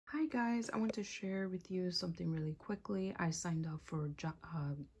Hi guys, I want to share with you something really quickly. I signed up for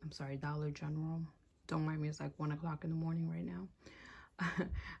Dollar General. Don't mind me, it's like 1 o'clock in the morning right now.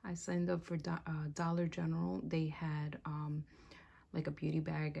 I signed up for Dollar General. They had like a beauty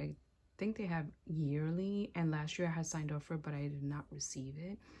bag. I think they have yearly, and last year I had signed up for it, but I did not receive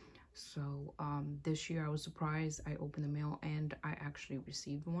it. So this year I was surprised. I opened the mail and I actually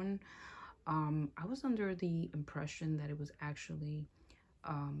received one. I was under the impression that it was actually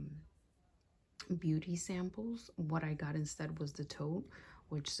beauty samples. What I got instead was the tote,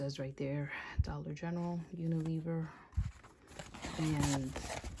 which says right there Dollar General, Unilever, and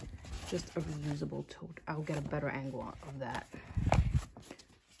just a reusable tote. I'll get a better angle of that.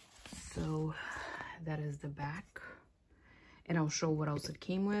 So that is the back, and I'll show what else it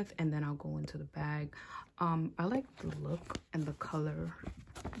came with, and then I'll go into the bag. I like the look and the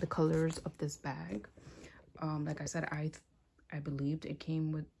colors of this bag. Like I said, I believed it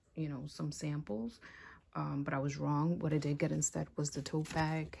came with, you know, some samples, but I was wrong. What I did get instead was the tote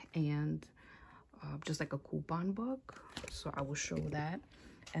bag and just like a coupon book. So I will show that,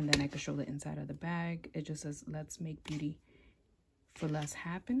 and then I can show the inside of the bag. It just says, "Let's make beauty for less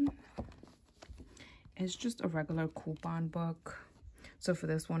happen." It's just a regular coupon book. So for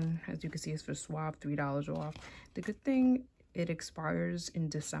this one, as you can see, it's for Suave, $3 off. The good thing, it expires in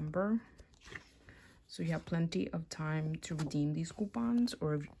December. So you have plenty of time to redeem these coupons,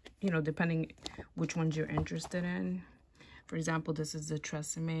 or, you know, depending which ones you're interested in. For example, this is the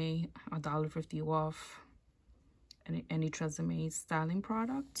Tresemme, $1.50 off any Tresemme styling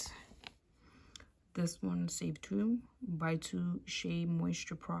product. This one, Save 2, buy 2 Shea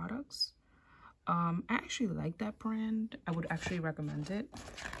Moisture products. I actually like that brand. I would actually recommend it.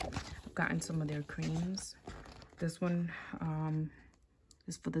 I've gotten some of their creams. This one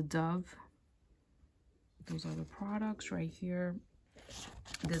is for the Dove. Those are the products right here.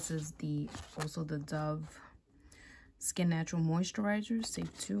 This is also the Dove Skin Natural Moisturizer,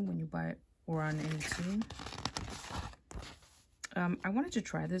 Save 2 when you buy it, or on any two. I wanted to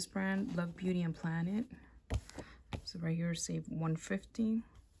try this brand, Love Beauty and Planet. So right here, save $1.50.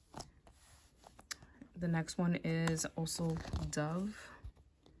 The next one is also Dove.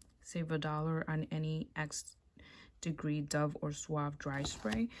 Save $1 on any X Degree Dove or Suave dry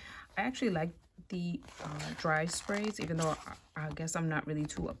spray. I actually like the dry sprays, even though I guess I'm not really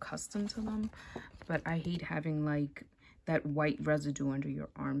too accustomed to them, but I hate having like that white residue under your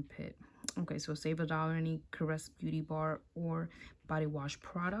armpit. Okay, so save $1 any Caress Beauty Bar or body wash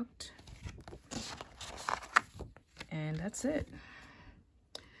product, and that's it.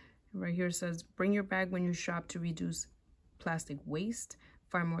 Right here it says, bring your bag when you shop to reduce plastic waste.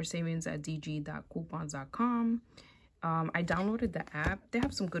 Find more savings at dg.coupons.com. I downloaded the app. They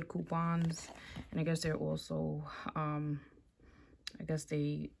have some good coupons, and I guess they're also, I guess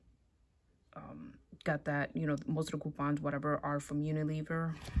they got that, you know, most of the coupons, whatever, are from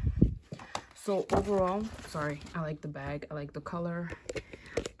Unilever. So overall, sorry, I like the bag. I like the color.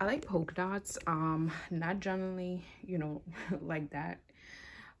 I like polka dots. Not generally, you know, like that.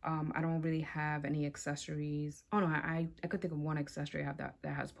 I don't really have any accessories. Oh no, I could think of one accessory I have that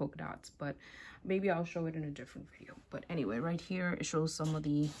has polka dots, but maybe I'll show it in a different video. But anyway, right here it shows some of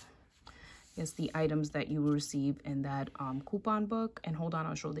the items that you will receive in that coupon book. And hold on,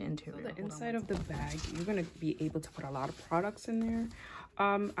 I'll show the interior. So the inside of the bag, you're gonna be able to put a lot of products in there.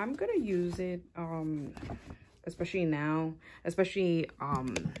 I'm gonna use it especially now,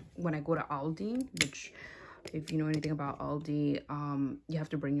 when I go to Aldi, which, if you know anything about Aldi, you have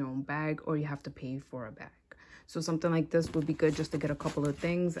to bring your own bag or you have to pay for a bag. So something like this would be good just to get a couple of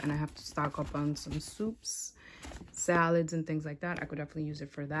things, and I have to stock up on some soups, salads, and things like that. I could definitely use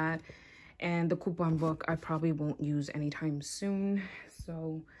it for that. And the coupon book I probably won't use anytime soon.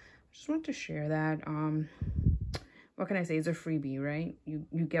 So just want to share that. What can I say? It's a freebie, right?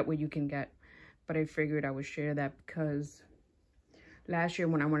 You get what you can get. But I figured I would share that because last year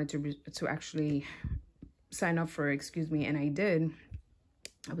when I wanted to actually sign up for it, excuse me, and I did,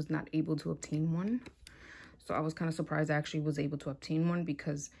 I was not able to obtain one. So I was kind of surprised I actually was able to obtain one,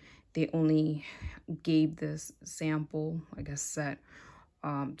 because they only gave this sample, I guess, set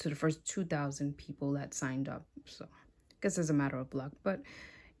to the first 2,000 people that signed up. So I guess it's a matter of luck. But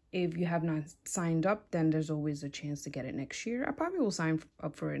if you have not signed up, then there's always a chance to get it next year. I probably will sign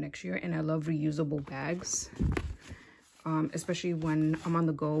up for it next year. And I love reusable bags. Especially when I'm on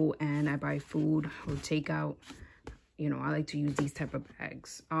the go and I buy food or takeout, you know, I like to use these type of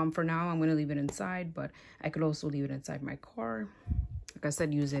bags. For now, I'm going to leave it inside, but I could also leave it inside my car. Like I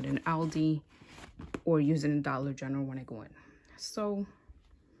said, use it in Aldi or use it in Dollar General when I go in. So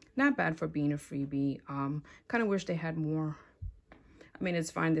not bad for being a freebie. Kind of wish they had more. I mean,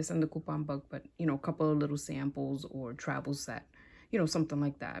 it's fine. They send the coupon book, but, you know, a couple of little samples or travel set, you know, something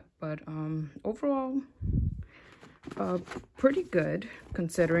like that. But overall, pretty good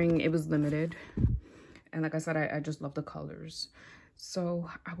considering it was limited. And like I said, I just love the colors. So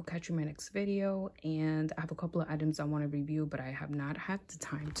I will catch you in my next video. And I have a couple of items I want to review, but I have not had the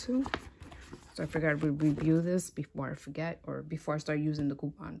time to. So I figured I would review this before I forget or before I start using the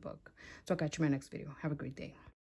coupon book. So I'll catch you in my next video. Have a great day.